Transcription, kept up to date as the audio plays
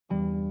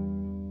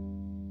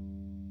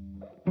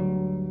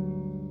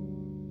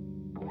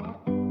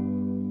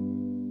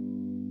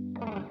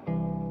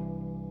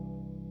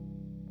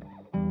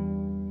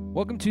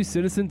Welcome to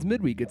Citizens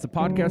Midweek. It's a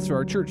podcast for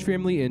our church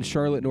family in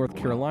Charlotte, North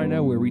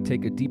Carolina, where we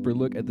take a deeper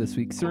look at this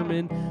week's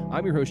sermon.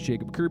 I'm your host,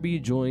 Jacob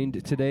Kirby,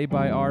 joined today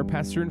by our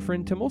pastor and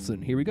friend, Tim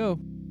Olson. Here we go.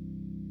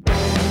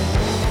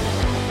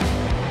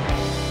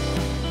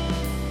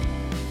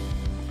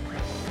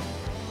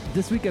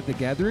 This week at the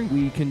Gathering,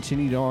 we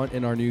continued on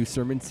in our new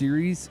sermon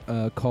series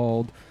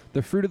called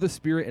The Fruit of the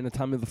Spirit in a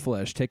Time of the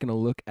Flesh, taking a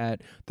look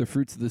at the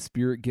fruits of the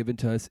Spirit given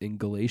to us in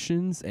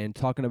Galatians and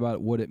talking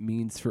about what it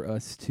means for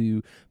us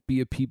to be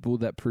a people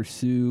that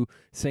pursue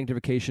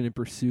sanctification and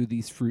pursue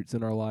these fruits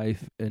in our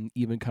life, and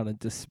even kind of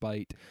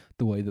despite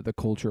the way that the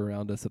culture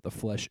around us, that the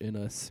flesh in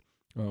us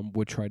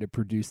would try to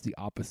produce the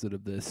opposite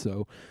of this.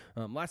 So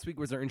last week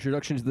was our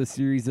introduction to this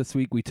series. This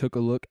week we took a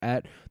look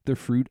at the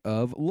fruit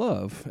of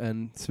love,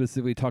 and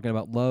specifically talking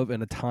about love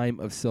in a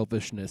time of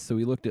selfishness. So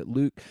we looked at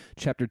Luke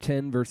chapter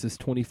 10, verses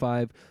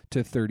 25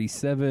 to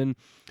 37,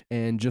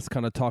 and just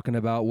kind of talking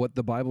about what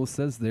the Bible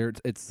says there.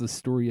 It's the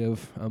story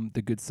of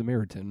the Good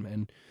Samaritan,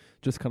 and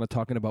just kind of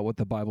talking about what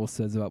the Bible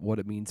says about what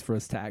it means for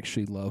us to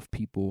actually love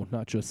people,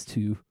 not just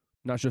to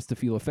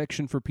feel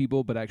affection for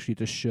people, but actually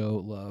to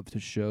show love, to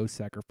show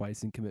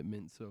sacrifice and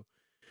commitment. So,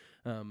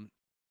 kind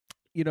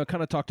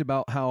of talked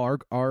about how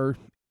our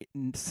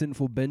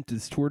sinful bent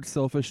is towards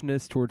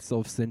selfishness, towards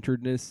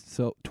self-centeredness,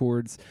 so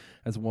towards,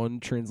 as one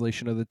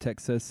translation of the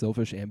text says,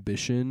 selfish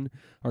ambition.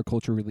 Our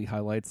culture really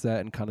highlights that,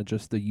 and kind of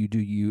just the you do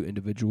you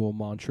individual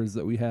mantras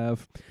that we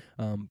have.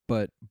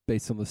 But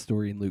based on the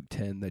story in Luke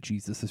 10, that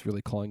Jesus is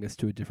really calling us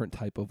to a different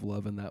type of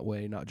love in that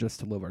way, not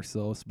just to love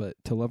ourselves, but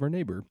to love our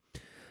neighbor.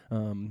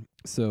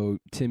 So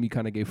Tim, you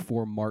kind of gave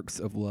 4 marks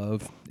of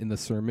love in the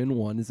sermon.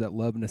 1 is that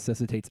love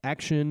necessitates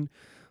action.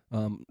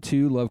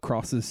 2, love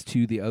crosses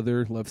to the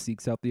other. Love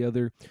seeks out the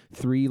other.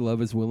 3,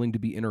 love is willing to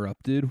be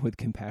interrupted with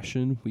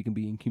compassion. We can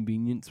be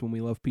inconvenienced when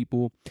we love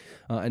people.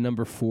 And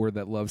number 4,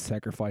 that love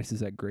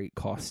sacrifices at great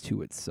cost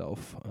to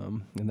itself.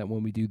 And that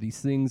when we do these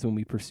things, when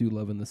we pursue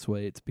love in this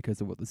way, it's because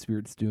of what the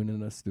Spirit's doing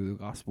in us through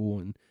the gospel,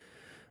 and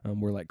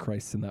we're like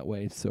Christ in that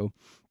way. So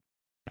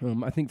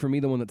I think for me,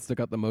 the one that stuck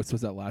out the most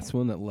was that last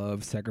one, that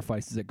love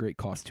sacrifices at great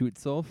cost to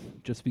itself,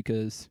 just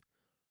because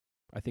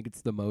I think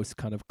it's the most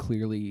kind of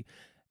clearly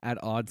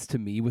at odds to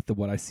me with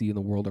what I see in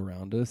the world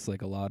around us.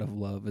 Like, a lot of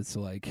love is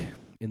like,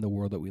 in the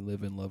world that we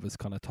live in, love is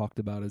kind of talked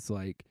about as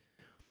like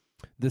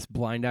this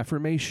blind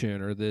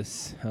affirmation, or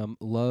this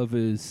love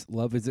is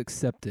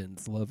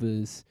acceptance. Love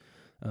is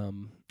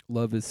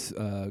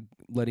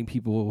letting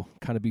people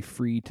kind of be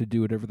free to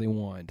do whatever they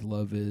want.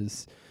 Love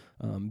is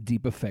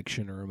deep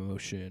affection or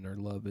emotion, or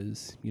love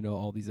is,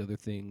 all these other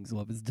things.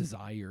 Love is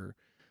desire.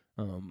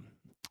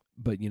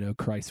 But,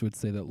 Christ would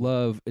say that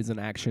love is an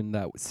action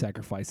that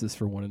sacrifices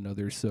for one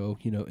another. So,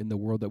 in the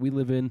world that we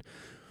live in,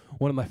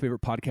 one of my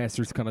favorite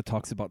podcasters kind of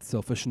talks about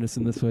selfishness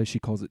in this way. She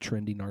calls it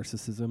trendy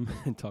narcissism,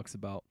 and talks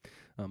about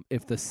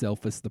if the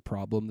self is the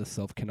problem, the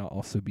self cannot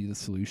also be the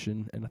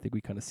solution. And I think we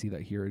kind of see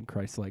that here in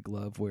Christ-like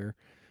love, where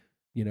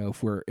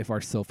if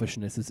our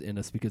selfishness is in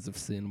us because of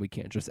sin, we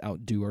can't just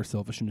outdo our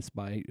selfishness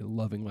by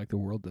loving like the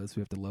world does.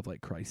 We have to love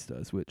like Christ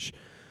does, which,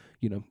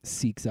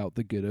 seeks out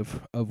the good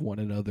of one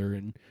another,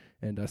 and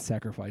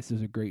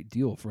sacrifices a great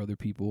deal for other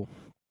people.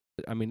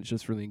 I mean, it's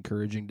just really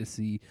encouraging to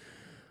see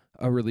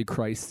a really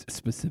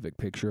Christ-specific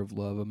picture of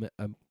love,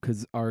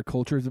 because our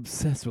culture is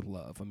obsessed with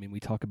love. I mean,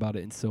 we talk about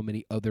it in so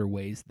many other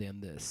ways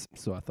than this.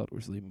 So I thought it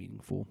was really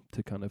meaningful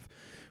to kind of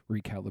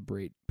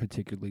recalibrate,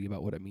 particularly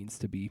about what it means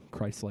to be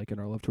Christ-like in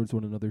our love towards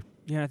one another.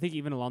 Yeah, I think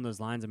even along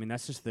those lines, I mean,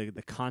 that's just the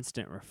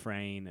constant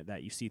refrain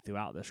that you see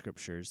throughout the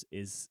scriptures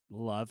is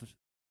love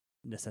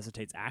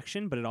necessitates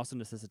action, but it also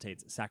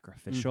necessitates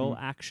sacrificial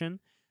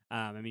action.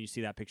 I mean, you see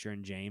that picture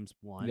in James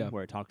 1,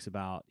 where it talks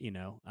about,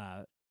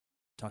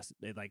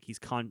 he's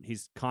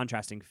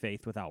contrasting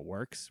faith without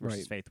works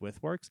versus faith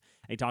with works.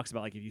 And he talks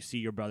about, like, if you see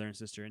your brother and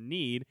sister in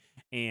need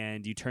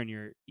and you turn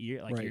your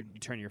ear, like you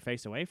turn your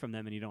face away from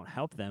them and you don't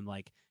help them,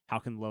 like, how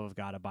can the love of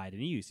God abide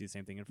in you? You see the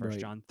same thing in 1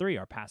 John 3,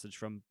 our passage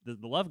from the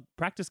love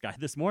practice guide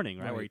this morning,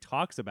 right? Where he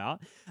talks about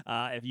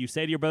if you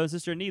say to your brother and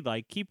sister in need,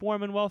 like, keep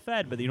warm and well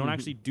fed, but you don't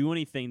actually do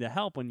anything to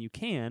help when you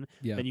can,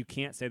 then you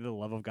can't say that the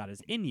love of God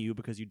is in you,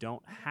 because you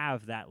don't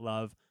have that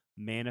love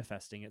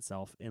manifesting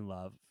itself in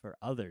love for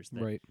others.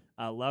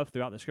 Love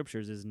throughout the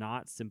scriptures is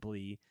not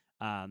simply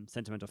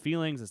sentimental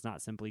feelings. It's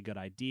not simply good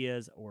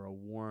ideas or a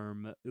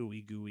warm,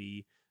 ooey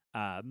gooey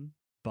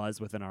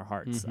buzz within our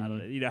hearts. I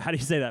don't, how do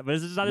you say that? But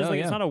it's not just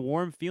it's not a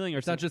warm feeling, or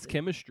it's not just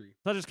chemistry.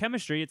 It's not just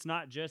chemistry. It's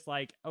not just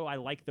like, oh, I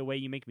like the way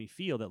you make me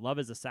feel. That love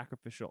is a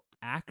sacrificial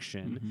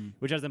action,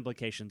 which has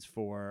implications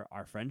for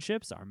our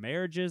friendships, our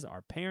marriages,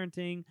 our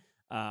parenting,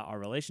 our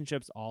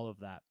relationships, all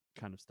of that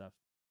kind of stuff.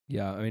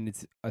 Yeah, I mean,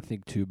 I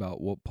think too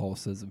about what Paul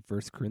says in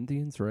 1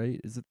 Corinthians,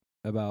 right? Is it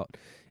about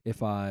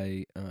if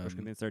I 1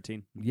 Corinthians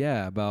 13?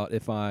 Yeah, about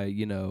if I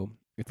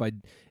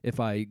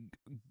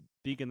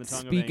speak in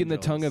the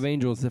tongue of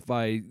angels, if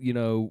I,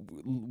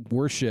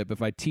 worship,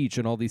 if I teach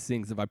and all these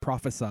things, if I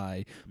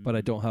prophesy, but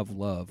I don't have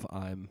love,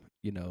 I'm,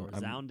 a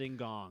resounding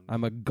gong.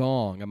 I'm a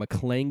gong. I'm a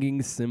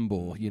clanging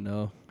cymbal,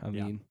 I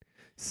mean,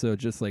 so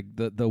just like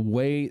the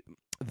way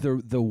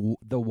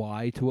the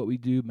why to what we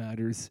do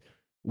matters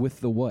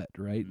with the what,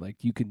 right?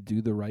 Like you can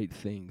do the right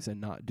things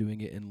and not doing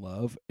it in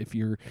love. If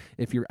your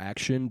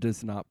action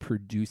does not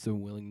produce a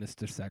willingness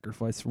to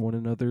sacrifice for one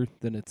another,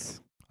 then it's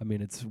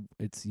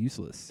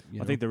useless.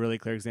 I think the really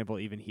clear example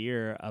even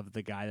here of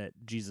the guy that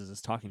Jesus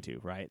is talking to,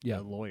 right? Yeah.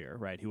 The lawyer,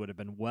 right? Who would have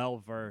been well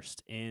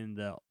versed in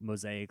the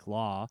Mosaic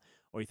law,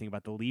 or you think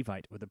about the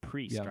Levite or the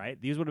priest, right?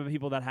 These would have been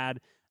people that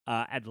had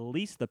at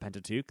least the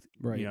Pentateuch,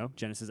 right.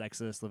 Genesis,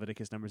 Exodus,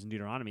 Leviticus, Numbers, and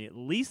Deuteronomy, at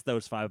least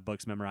those 5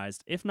 books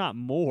memorized, if not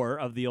more,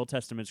 of the Old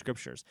Testament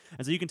scriptures.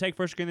 And so you can take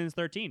 1 Corinthians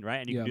 13, right?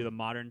 And you can do the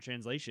modern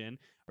translation,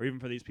 or even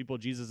for these people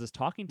Jesus is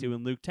talking to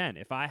in Luke 10.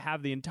 If I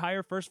have the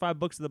entire first 5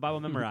 books of the Bible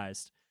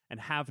memorized and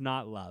have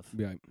not love,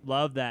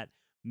 love that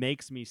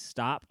makes me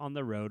stop on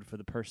the road for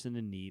the person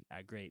in need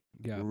at great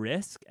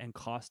risk and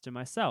cost to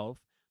myself,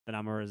 then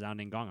I'm a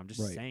resounding gong. I'm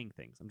just saying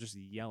things. I'm just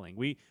yelling.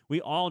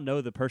 We all know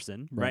the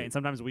person, right? And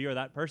sometimes we are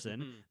that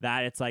person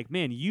that it's like,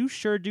 man, you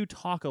sure do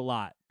talk a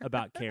lot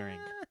about caring,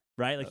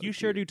 right? Like you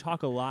sure do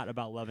talk a lot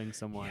about loving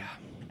someone,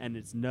 and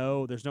there's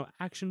no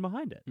action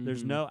behind it.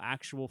 There's no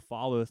actual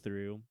follow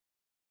through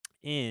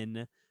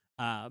in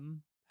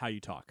how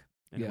you talk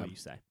and what you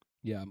say.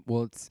 Yeah,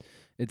 well,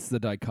 it's the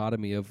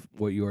dichotomy of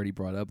what you already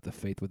brought up, the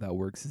faith without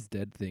works is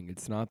dead thing.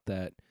 It's not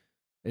that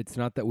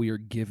we are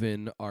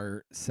given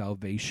our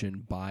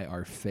salvation by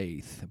our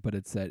faith, but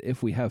it's that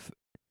if we have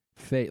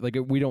faith, like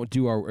we don't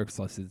do our works,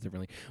 let's say it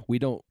differently. We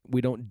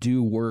don't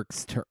do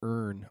works to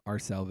earn our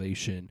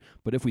salvation,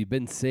 but if we've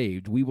been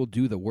saved, we will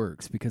do the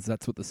works because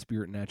that's what the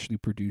Spirit naturally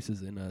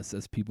produces in us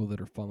as people that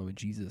are following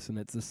Jesus. And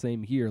it's the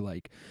same here.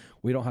 Like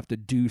we don't have to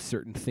do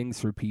certain things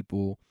for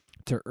people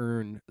to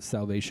earn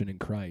salvation in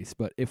Christ,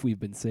 but if we've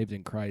been saved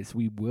in Christ,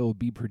 we will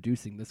be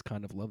producing this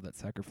kind of love that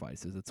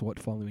sacrifices. It's what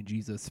following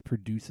Jesus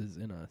produces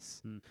in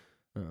us.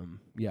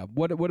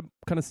 What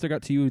kind of stuck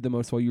out to you the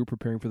most while you were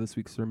preparing for this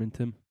week's sermon,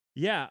 Tim?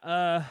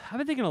 I've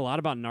been thinking a lot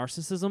about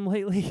narcissism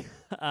lately.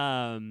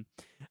 I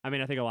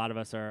think a lot of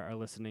us are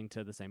listening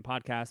to the same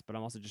podcast, but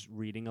I'm also just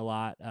reading a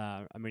lot.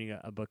 I'm reading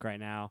a book right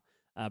now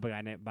by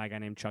a guy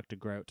named Chuck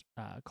DeGroat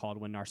called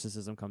When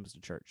Narcissism Comes to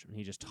Church. And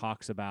he just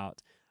talks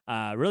about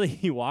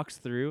he walks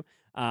through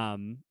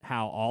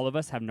how all of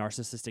us have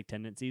narcissistic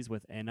tendencies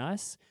within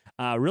us,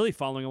 really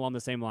following along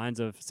the same lines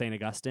of St.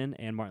 Augustine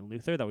and Martin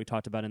Luther that we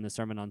talked about in the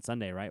sermon on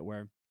Sunday, right?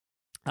 Where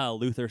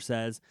Luther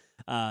says,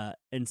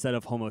 instead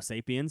of Homo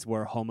sapiens,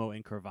 we're Homo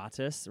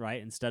incurvatus,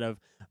 right? Instead of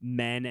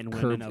men and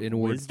women of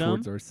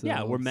wisdom,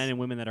 we're men and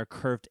women that are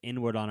curved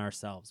inward on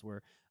ourselves.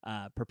 We're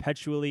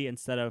perpetually,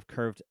 instead of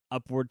curved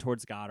upward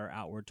towards God or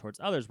outward towards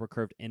others, we're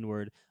curved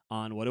inward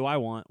on what do I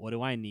want, what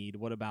do I need,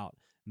 what about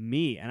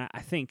me? And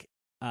I think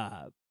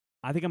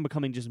I'm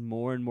becoming just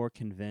more and more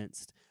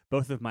convinced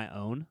both of my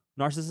own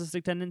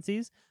narcissistic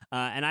tendencies,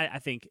 and I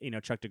think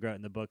Chuck DeGroat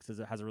in the book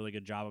has a really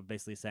good job of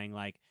basically saying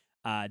like,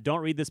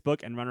 don't read this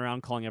book and run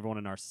around calling everyone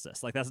a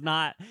narcissist. Like that's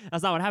not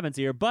what happens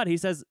here. But he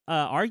says,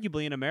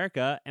 arguably in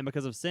America and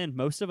because of sin,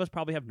 most of us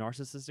probably have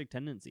narcissistic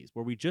tendencies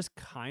where we just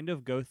kind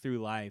of go through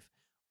life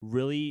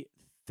really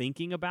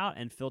thinking about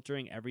and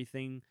filtering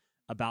everything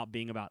about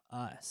being about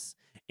us.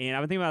 And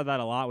I've been thinking about that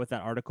a lot with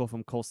that article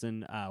from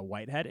Colson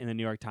Whitehead in the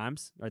New York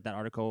Times, right? That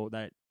article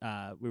that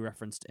we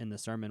referenced in the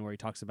sermon where he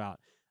talks about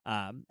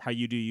how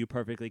You Do You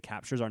perfectly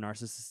captures our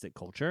narcissistic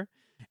culture.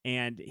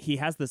 And he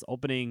has this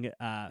opening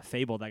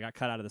fable that got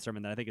cut out of the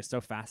sermon that I think is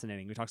so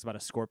fascinating. He talks about a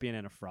scorpion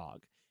and a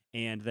frog.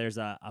 And there's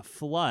a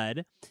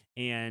flood,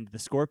 and the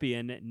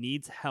scorpion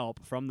needs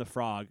help from the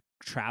frog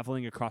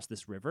traveling across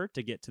this river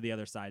to get to the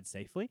other side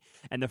safely.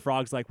 And the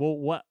frog's like,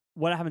 well,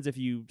 what happens if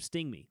you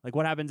sting me? Like,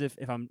 what happens if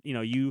I'm,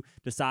 you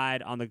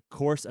decide on the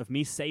course of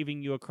me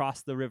saving you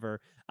across the river,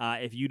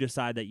 if you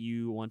decide that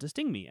you want to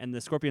sting me? And the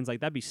scorpion's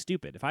like, that'd be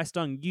stupid. If I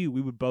stung you, we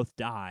would both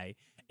die.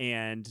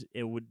 And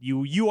it would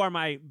you are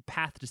my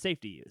path to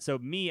safety. So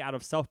me, out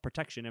of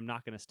self-protection, am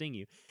not going to sting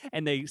you.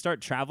 And they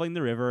start traveling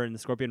the river, and the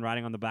scorpion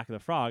riding on the back of the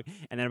frog.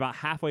 And then about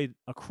halfway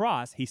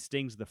across, he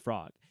stings the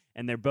frog.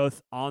 And they're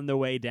both on their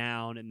way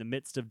down in the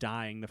midst of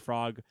dying.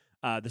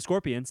 The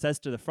scorpion says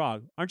to the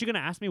frog, "Aren't you going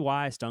to ask me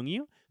why I stung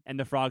you?" And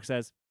the frog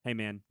says, "Hey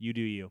man, you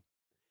do you."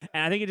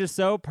 And I think it just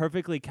so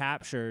perfectly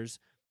captures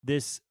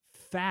this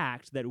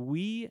fact that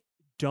we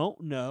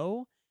don't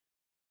know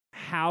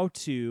how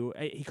to,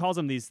 he calls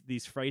them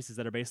these phrases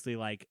that are basically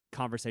like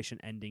conversation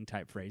ending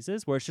type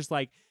phrases, where it's just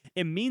like,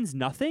 it means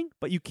nothing,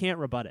 but you can't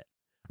rebut it,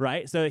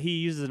 right? So he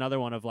uses another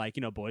one of like,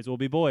 boys will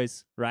be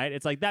boys, right?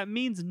 It's like, that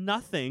means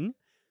nothing.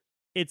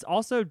 It's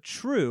also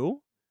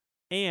true,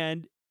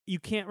 and you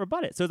can't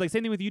rebut it. So it's like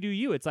same thing with You Do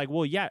You. It's like,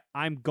 well, yeah,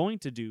 I'm going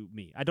to do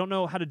me. I don't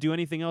know how to do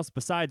anything else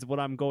besides what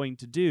I'm going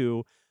to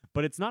do,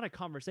 but it's not a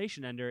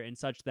conversation ender in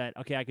such that,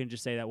 okay, I can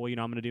just say that, well, I'm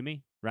going to do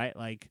me, right?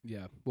 Like,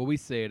 yeah. Well, we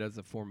say it as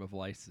a form of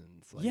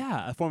license. Like,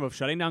 yeah, a form of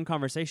shutting down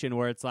conversation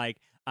where it's like,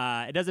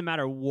 it doesn't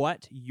matter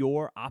what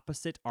your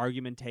opposite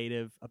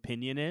argumentative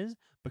opinion is,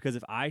 because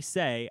if I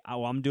say,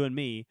 oh, I'm doing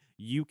me,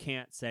 you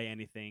can't say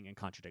anything in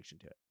contradiction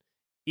to it.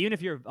 Even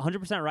if you're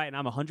 100% right and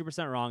I'm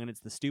 100% wrong and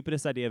it's the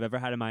stupidest idea I've ever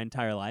had in my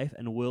entire life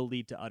and will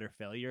lead to utter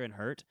failure and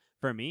hurt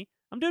for me,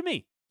 I'm doing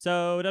me.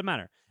 So it doesn't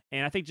matter.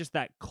 And I think just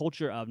that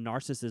culture of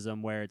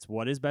narcissism where it's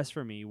what is best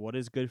for me, what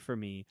is good for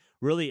me,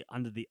 really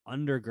under the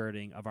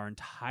undergirding of our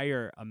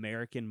entire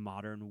American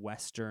modern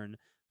Western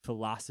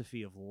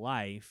philosophy of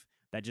life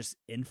that just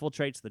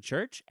infiltrates the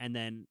church. And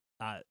then,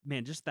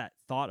 man, just that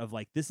thought of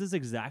like, this is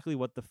exactly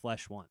what the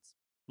flesh wants.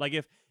 Like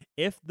if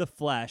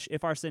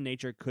our sin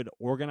nature could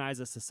organize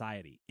a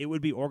society, it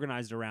would be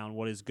organized around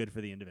what is good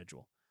for the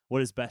individual,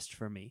 what is best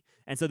for me.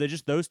 And so they're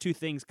just those two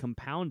things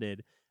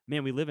compounded.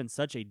 Man, we live in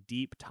such a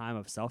deep time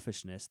of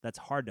selfishness that's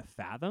hard to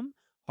fathom,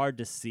 hard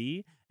to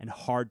see, and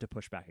hard to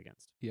push back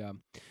against. Yeah.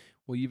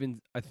 Well,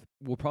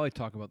 we'll probably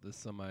talk about this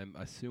some, I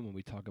assume, when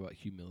we talk about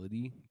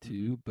humility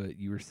too. But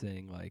you were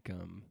saying like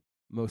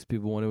most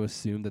people want to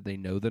assume that they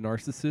know the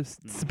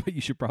narcissists, but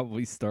you should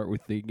probably start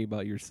with thinking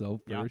about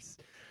yourself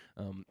first.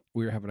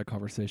 We were having a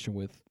conversation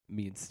with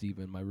me and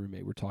Steven, my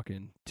roommate. We're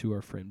talking to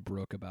our friend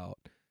Brooke about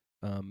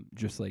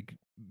just like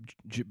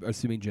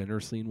assuming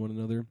generously in one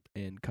another,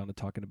 and kind of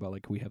talking about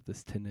like we have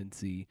this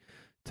tendency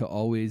to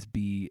always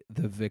be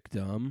the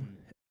victim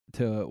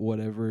to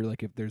whatever,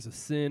 like if there's a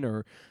sin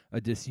or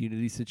a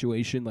disunity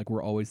situation, like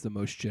we're always the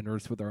most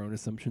generous with our own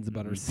assumptions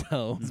about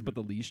ourselves, but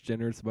the least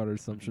generous about our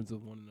assumptions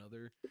with one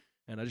another.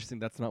 And I just think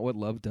that's not what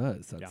love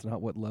does. That's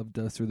not what love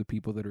does for the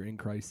people that are in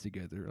Christ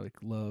together. Like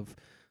love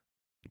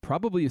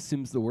probably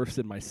assumes the worst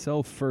in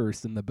myself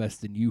first and the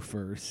best in you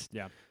first.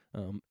 Yeah.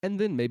 And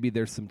then maybe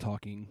there's some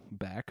talking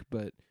back,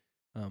 but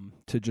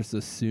to just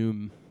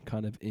assume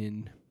kind of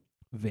in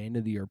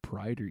vanity or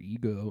pride or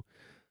ego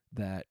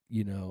that,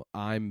 you know,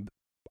 I'm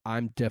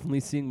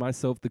definitely seeing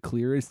myself the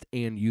clearest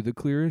and you the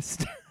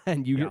clearest.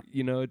 And you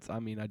know,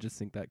 I just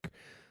think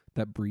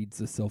that breeds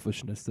the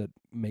selfishness that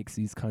makes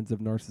these kinds of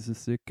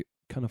narcissistic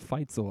kind of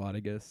fights a lot, I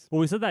guess.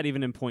 Well, we said that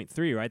even in point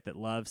 3, right? That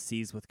love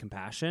sees with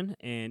compassion.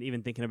 And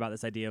even thinking about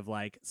this idea of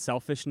like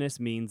selfishness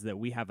means that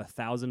we have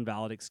 1,000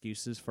 valid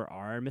excuses for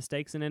our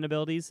mistakes and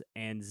inabilities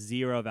and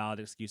 0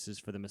 valid excuses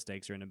for the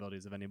mistakes or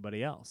inabilities of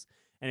anybody else.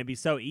 And it'd be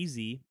so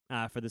easy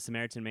for the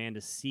Samaritan man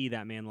to see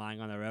that man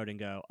lying on the road and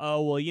go,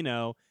 oh, well, you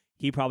know,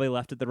 he probably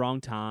left at the wrong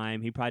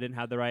time. He probably didn't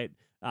have the right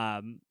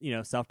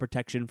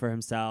self-protection for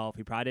himself.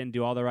 He probably didn't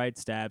do all the right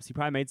steps. He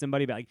probably made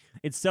somebody bad. Like,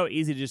 it's so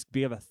easy to just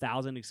give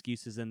 1,000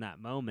 excuses in that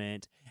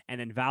moment and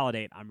then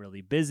validate, I'm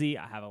really busy.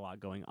 I have a lot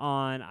going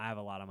on. I have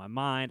a lot on my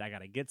mind. I got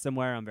to get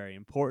somewhere. I'm very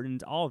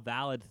important. All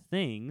valid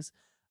things.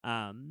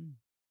 I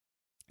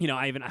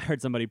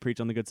heard somebody preach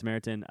on the Good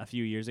Samaritan a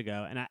few years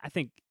ago, and I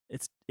think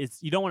it's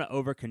you don't want to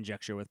over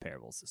conjecture with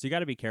parables. So you got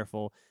to be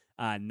careful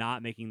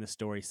not making the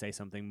story say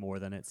something more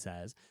than it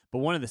says. But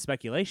one of the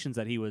speculations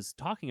that he was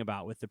talking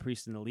about with the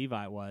priest and the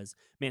Levite was,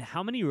 man,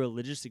 how many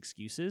religious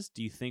excuses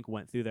do you think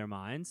went through their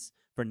minds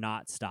for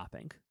not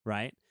stopping,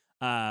 right?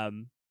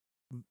 According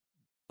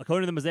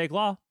to the Mosaic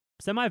Law,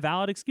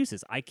 semi-valid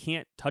excuses. I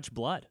can't touch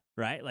blood,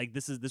 right? Like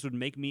this would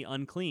make me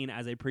unclean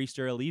as a priest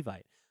or a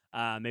Levite.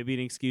 Maybe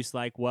an excuse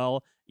like,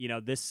 well,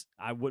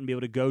 I wouldn't be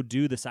able to go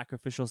do the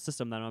sacrificial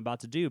system that I'm about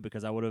to do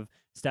because I would have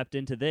stepped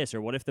into this.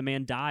 Or what if the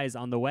man dies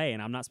on the way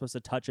and I'm not supposed to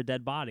touch a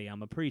dead body?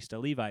 I'm a priest, a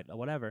Levite, or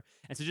whatever.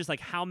 And so just like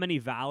how many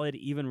valid,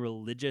 even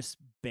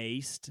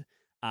religious-based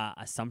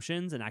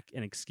assumptions and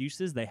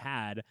excuses they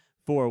had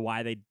for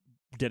why they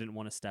didn't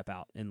want to step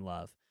out in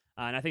love.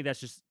 And I think that's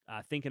just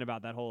thinking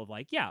about that whole of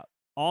like, yeah,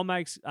 all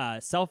my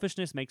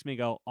selfishness makes me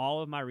go,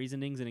 all of my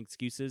reasonings and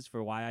excuses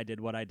for why I did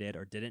what I did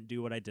or didn't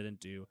do what I didn't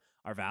do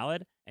are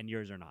valid, and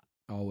yours are not.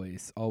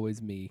 Always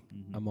me.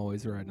 Mm-hmm. I'm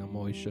always right, and I'm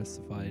always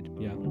justified.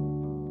 Yeah.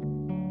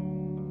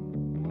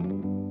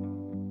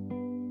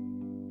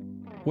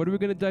 What are we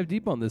going to dive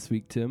deep on this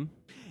week, Tim?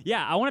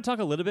 Yeah, I want to talk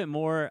a little bit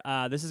more.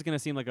 This is going to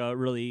seem like a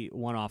really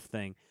one-off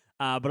thing,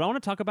 but I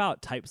want to talk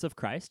about types of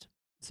Christ.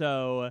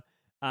 So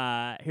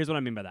here's what I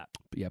mean by that.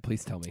 Yeah,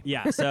 please tell me.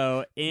 Yeah,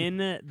 so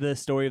in the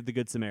story of the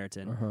Good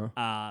Samaritan,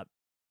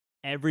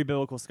 every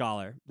biblical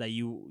scholar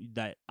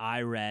that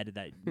I read,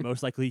 that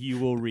most likely you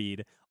will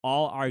read,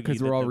 all argue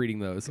because we're all reading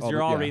those.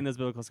 You're all reading those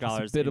biblical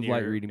scholars. It's a bit of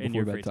light reading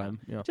before bedtime.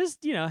 Yeah.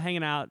 Just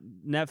hanging out,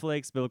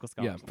 Netflix, biblical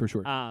scholars. Yeah, for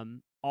sure.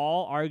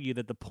 All argue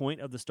that the point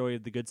of the story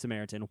of the Good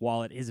Samaritan,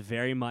 while it is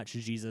very much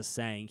Jesus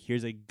saying,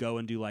 here's a go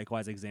and do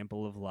likewise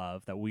example of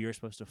love that we are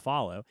supposed to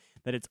follow,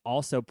 that it's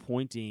also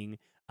pointing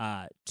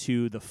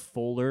to the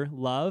fuller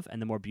love and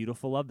the more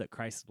beautiful love that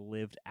Christ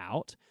lived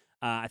out.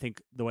 I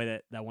think the way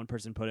that one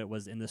person put it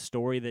was, in the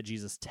story that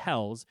Jesus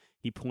tells,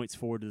 he points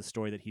forward to the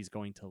story that he's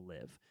going to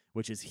live,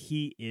 which is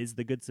he is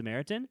the Good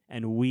Samaritan,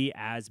 and we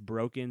as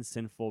broken,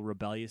 sinful,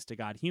 rebellious to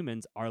God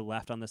humans are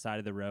left on the side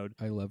of the road,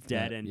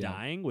 dead and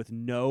dying with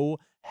no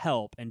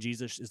help. And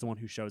Jesus is the one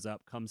who shows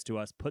up, comes to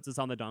us, puts us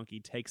on the donkey,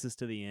 takes us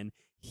to the inn,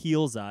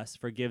 heals us,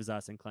 forgives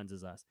us, and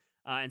cleanses us.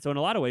 And so in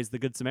a lot of ways, the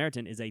Good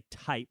Samaritan is a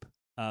type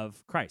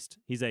of Christ.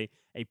 He's a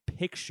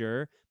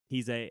picture.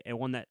 He's a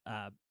one that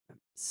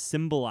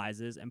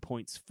symbolizes and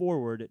points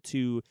forward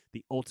to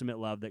the ultimate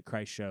love that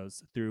Christ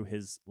shows through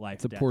his life.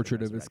 It's a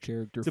portrait of his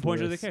character. It's a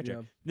portrait of the character.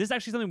 Yeah. This is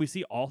actually something we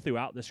see all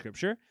throughout the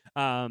scripture.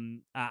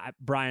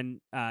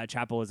 Brian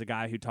Chappell is a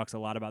guy who talks a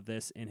lot about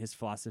this in his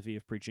philosophy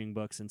of preaching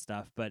books and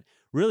stuff. But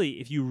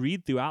really, if you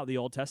read throughout the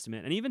Old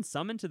Testament and even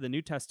some into the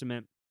New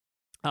Testament,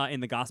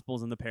 in the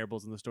Gospels and the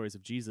parables and the stories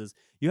of Jesus,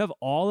 you have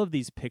all of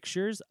these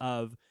pictures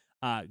of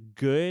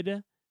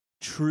good,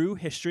 true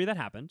history that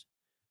happened,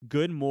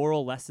 good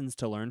moral lessons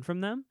to learn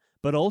from them,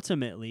 but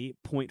ultimately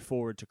point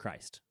forward to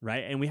Christ,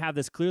 right? And we have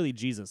this clearly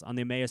Jesus on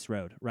the Emmaus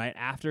Road, right?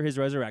 After his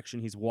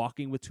resurrection, he's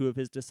walking with two of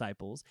his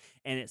disciples,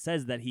 and it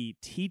says that he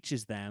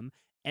teaches them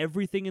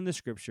everything in the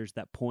scriptures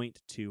that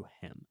point to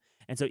him.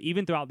 And so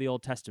even throughout the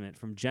Old Testament,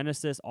 from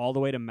Genesis all the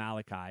way to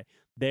Malachi,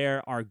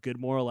 there are good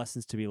moral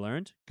lessons to be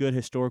learned, good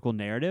historical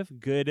narrative,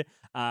 good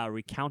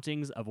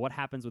recountings of what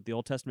happens with the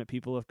Old Testament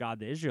people of God,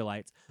 the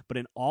Israelites. But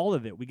in all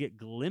of it, we get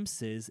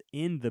glimpses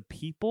in the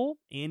people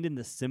and in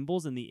the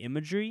symbols and the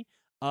imagery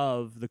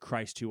of the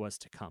Christ who was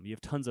to come. You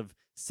have tons of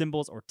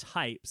symbols or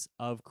types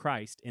of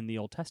Christ in the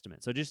Old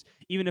Testament. So just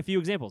even a few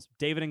examples,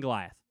 David and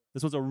Goliath.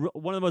 This was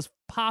one of the most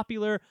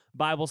popular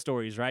Bible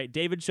stories, right?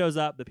 David shows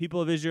up, the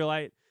people of Israel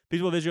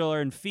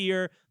are in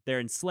fear. They're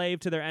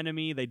enslaved to their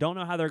enemy. They don't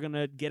know how they're going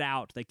to get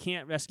out. They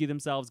can't rescue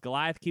themselves.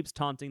 Goliath keeps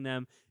taunting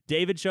them.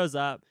 David shows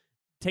up,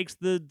 takes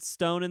the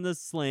stone in the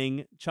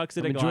sling, chucks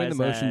it at Goliath's head. Enjoying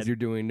the motions you're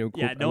doing. No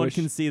one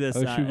can see this. I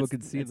wish people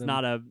could see it's them.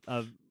 Not a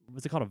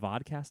what's it called? A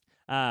vodcast?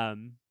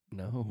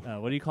 No.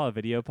 What do you call a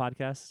video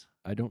podcast?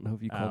 I don't know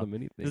if you call them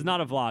anything. This is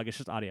not a vlog. It's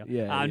just audio.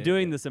 Yeah, I'm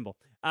doing the symbol.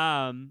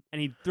 And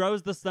he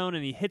throws the stone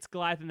and he hits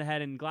Goliath in the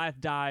head and Goliath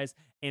dies.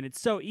 And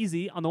it's so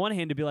easy on the one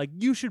hand to be like,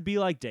 you should be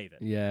like David.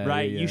 Yeah.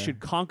 Right? Yeah. You should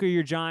conquer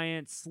your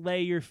giants,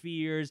 slay your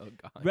fears,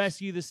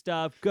 rescue the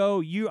stuff.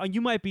 Go.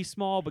 You might be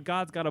small, but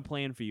God's got a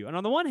plan for you. And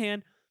on the one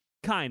hand,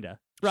 kinda.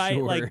 Right?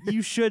 Sure. Like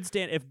you should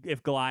stand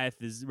if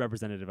Goliath is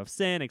representative of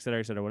sin, et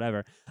cetera,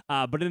 whatever.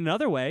 But in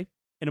another way,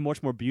 in a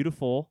much more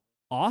beautiful,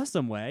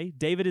 awesome way,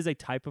 David is a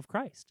type of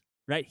Christ.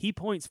 Right? He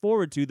points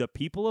forward to the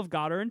people of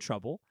God are in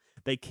trouble.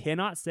 They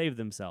cannot save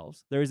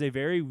themselves. There is a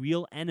very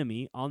real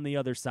enemy on the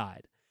other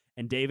side.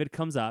 And David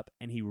comes up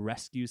and he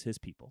rescues his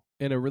people.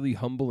 In a really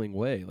humbling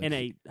way. In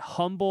a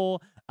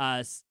humble,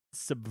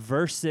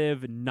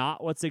 subversive,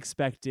 not what's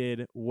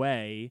expected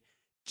way,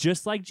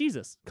 just like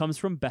Jesus comes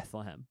from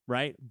Bethlehem,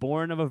 right?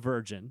 Born of a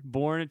virgin,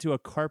 born to a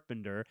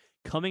carpenter,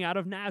 coming out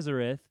of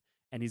Nazareth,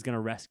 and he's going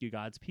to rescue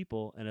God's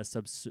people in a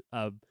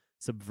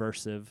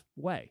subversive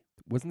way.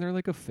 Wasn't there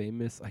like a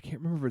famous, I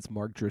can't remember if it's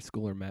Mark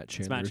Driscoll or Matt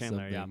Chandler, Matt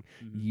Chandler, or something,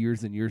 yeah.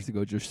 years and years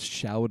ago, just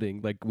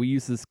shouting. Like we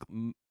use this,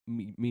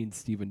 me and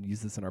Steven use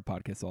this in our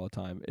podcast all the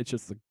time. It's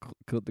just the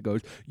clip that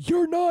goes,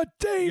 "You're not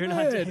David." You're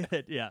not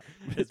David. Yeah.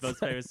 His most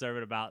famous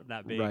sermon about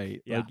that being.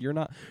 Right. Yeah. Like you're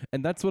not.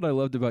 And that's what I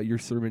loved about your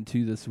sermon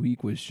too this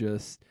week was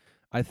just,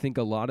 I think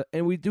a lot of,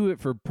 and we do it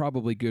for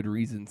probably good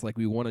reasons. Like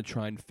we want to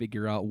try and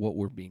figure out what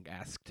we're being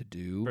asked to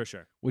do. For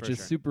sure. Which is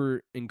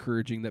super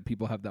encouraging that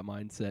people have that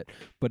mindset.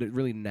 But it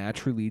really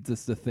naturally leads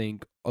us to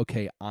think,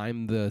 okay,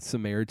 I'm the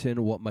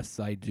Samaritan. What must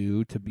I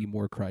do to be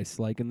more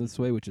Christ-like in this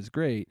way? Which is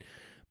great.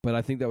 But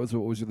I think that was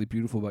what was really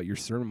beautiful about your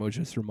sermon, was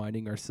just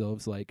reminding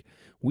ourselves, like,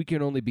 we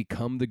can only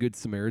become the Good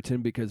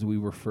Samaritan because we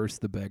were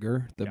first the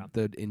beggar,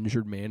 the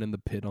injured man in the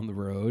pit on the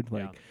road.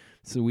 Like,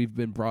 so we've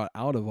been brought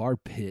out of our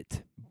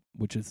pit,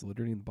 which is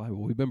literally in the Bible.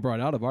 We've been brought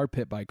out of our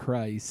pit by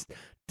Christ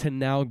to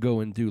now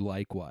go and do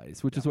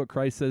likewise, which is what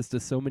Christ says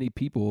to so many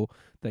people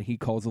that he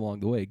calls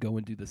along the way. Go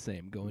and do the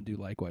same. Go and do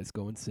likewise.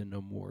 Go and sin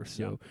no more.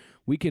 So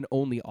we can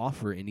only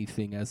offer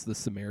anything as the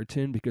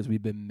Samaritan because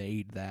we've been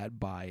made that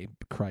by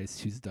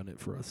Christ who's done it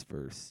for us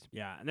first.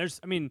 Yeah.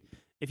 And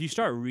if you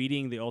start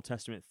reading the Old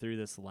Testament through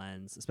this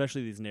lens,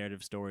 especially these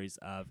narrative stories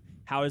of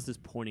how is this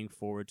pointing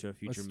forward to a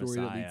future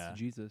story Messiah. That leads to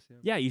Jesus.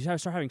 Yeah. You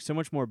start having so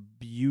much more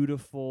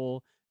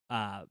beautiful,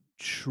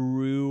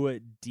 true,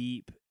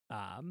 deep,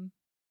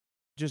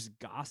 just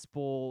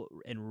gospel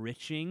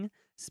enriching,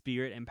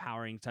 spirit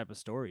empowering type of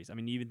stories. I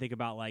mean, you even think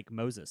about like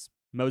Moses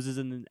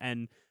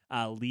and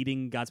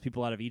leading God's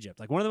people out of Egypt.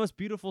 Like one of the most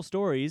beautiful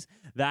stories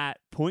that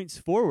points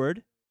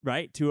forward,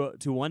 right, to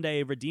one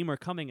day a redeemer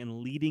coming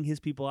and leading his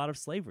people out of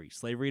slavery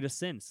to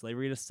sin,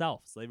 slavery to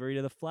self, slavery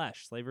to the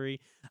flesh, slavery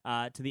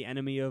to the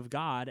enemy of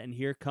God. And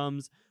here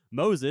comes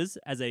Moses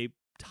as a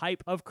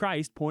type of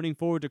Christ, pointing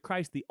forward to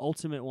Christ, the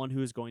ultimate one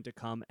who is going to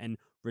come and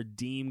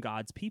redeem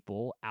God's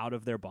people out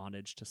of their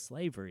bondage to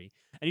slavery.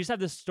 And you just have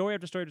this story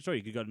after story after story.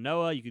 You could go to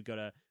Noah, you could go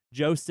to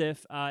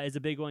Joseph is a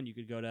big one. You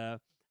could go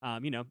to,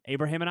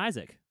 Abraham and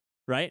Isaac,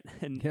 right?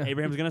 And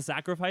Abraham's going to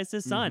sacrifice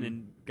his son,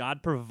 and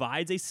God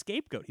provides a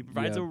scapegoat. He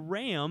provides a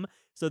ram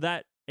so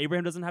that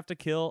Abraham doesn't have to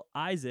kill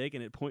Isaac,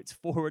 and it points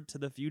forward to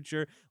the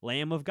future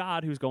Lamb of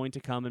God who's going to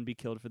come and be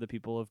killed for the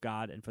people of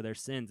God and for their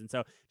sins. And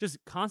so just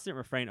constant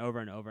refrain over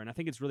and over. And I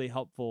think it's really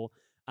helpful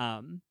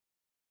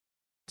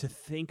to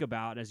think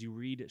about as you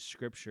read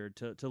Scripture,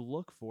 to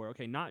look for,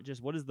 okay, not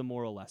just what is the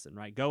moral lesson,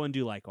 right? Go and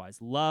do likewise.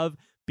 Love,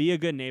 be a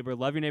good neighbor,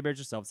 love your neighbor as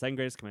yourself, second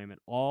greatest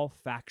commandment, all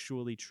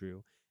factually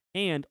true.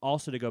 and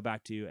also to go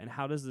back to, and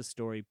how does this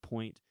story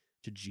point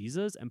to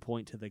Jesus and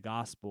point to the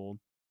gospel?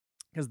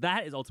 Because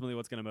that is ultimately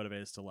what's going to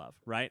motivate us to love,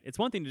 right? It's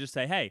one thing to just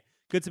say, hey,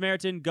 Good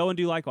Samaritan, go and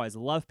do likewise.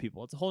 Love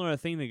people. It's a whole other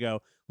thing to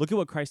go, look at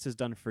what Christ has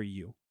done for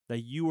you, that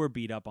you were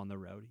beat up on the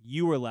road.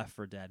 You were left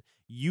for dead.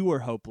 You were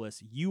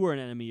hopeless. You were an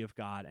enemy of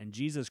God. And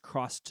Jesus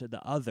crossed to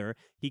the other.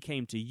 He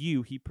came to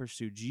you. He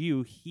pursued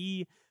you.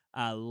 He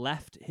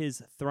left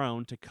his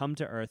throne to come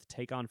to earth,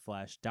 take on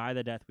flesh, die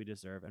the death we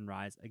deserve, and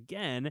rise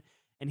again.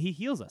 And he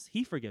heals us.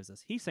 He forgives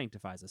us. He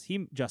sanctifies us.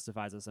 He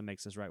justifies us and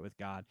makes us right with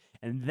God.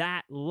 And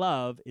that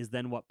love is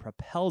then what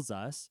propels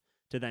us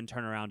to then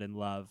turn around and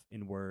love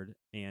in word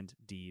and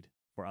deed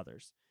for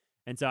others.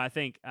 And so I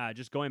think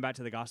just going back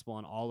to the gospel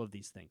on all of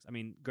these things, I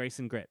mean, grace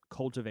and grit,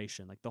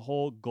 cultivation, like the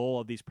whole goal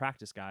of these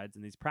practice guides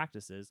and these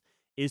practices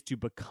is to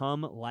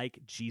become like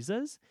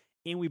Jesus.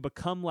 And we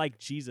become like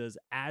Jesus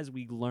as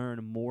we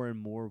learn more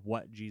and more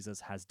what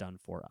Jesus has done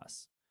for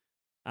us.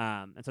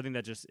 And so I think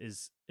that just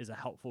is a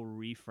helpful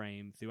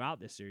reframe throughout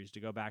this series to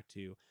go back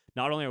to,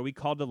 not only are we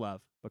called to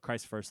love, but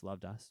Christ first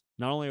loved us.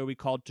 Not only are we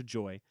called to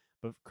joy,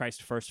 but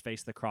Christ first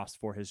faced the cross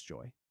for his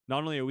joy.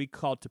 Not only are we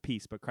called to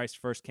peace, but Christ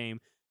first came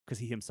because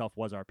he himself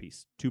was our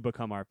peace, to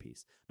become our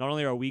peace. Not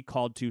only are we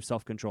called to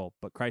self-control,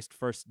 but Christ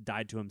first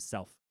died to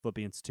himself,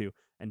 Philippians 2,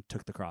 and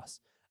took the cross.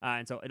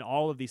 And so in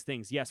all of these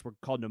things, yes, we're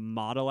called to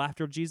model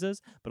after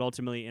Jesus, but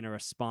ultimately in a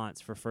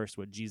response for first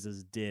what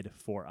Jesus did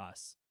for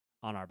us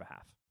on our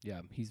behalf.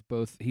 Yeah, he's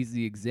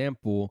the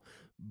example,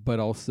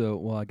 but also,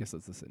 well, I guess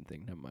that's the same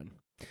thing. Never mind.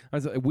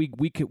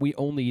 We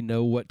only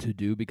know what to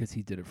do because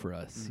he did it for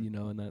us, you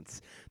know, and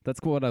that's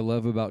what I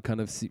love about kind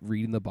of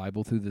reading the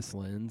Bible through this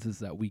lens, is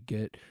that we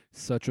get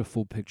such a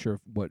full picture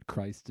of what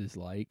Christ is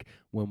like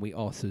when we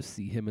also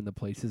see him in the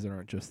places that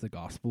aren't just the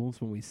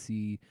Gospels, when we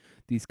see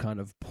these kind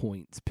of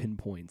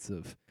pinpoints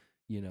of,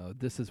 you know,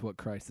 this is what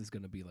Christ is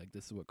going to be like.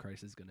 This is what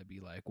Christ is going to be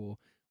like. Well,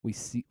 we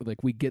see,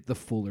 like, we get the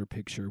fuller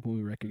picture when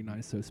we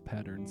recognize those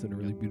patterns in a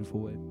really beautiful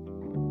way.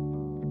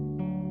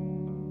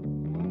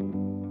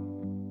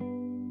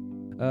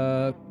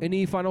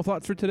 Any final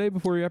thoughts for today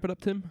before we wrap it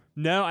up, Tim?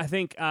 No, I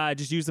think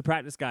just use the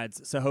practice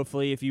guides. So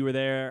hopefully if you were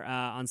there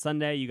on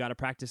Sunday, you got a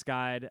practice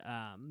guide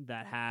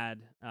that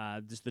had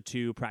just the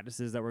 2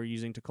 practices that we're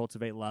using to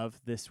cultivate love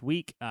this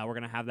week. We're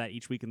going to have that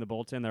each week in the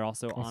bulletin. They're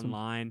also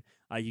online.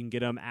 You can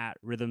get them at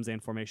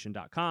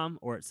rhythmsandformation.com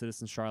or at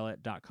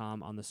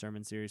citizenscharlotte.com on the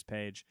sermon series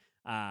page.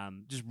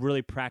 Just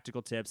really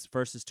practical tips.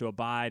 First is to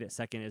abide.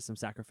 Second is some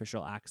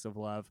sacrificial acts of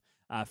love.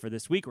 For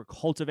this week, we're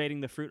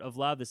cultivating the fruit of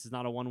love. This is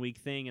not a 1-week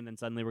thing, and then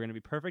suddenly we're going to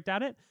be perfect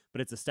at it, but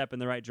it's a step in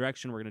the right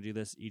direction. We're going to do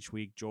this each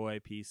week: joy,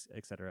 peace,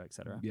 et cetera, et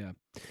cetera. Yeah,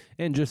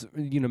 and just,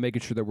 you know,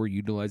 making sure that we're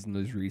utilizing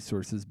those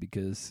resources,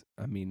 because,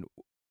 I mean,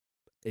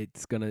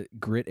 it's going to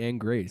grit and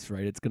grace,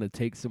 right? It's going to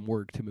take some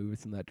work to move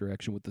us in that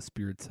direction with the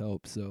Spirit's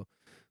help, so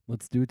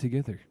let's do it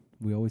together.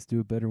 We always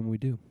do it better when we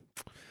do.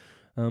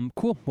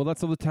 Cool. Well,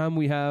 that's all the time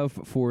we have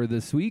for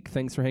this week.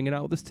 Thanks for hanging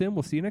out with us, Tim.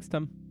 We'll see you next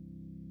time.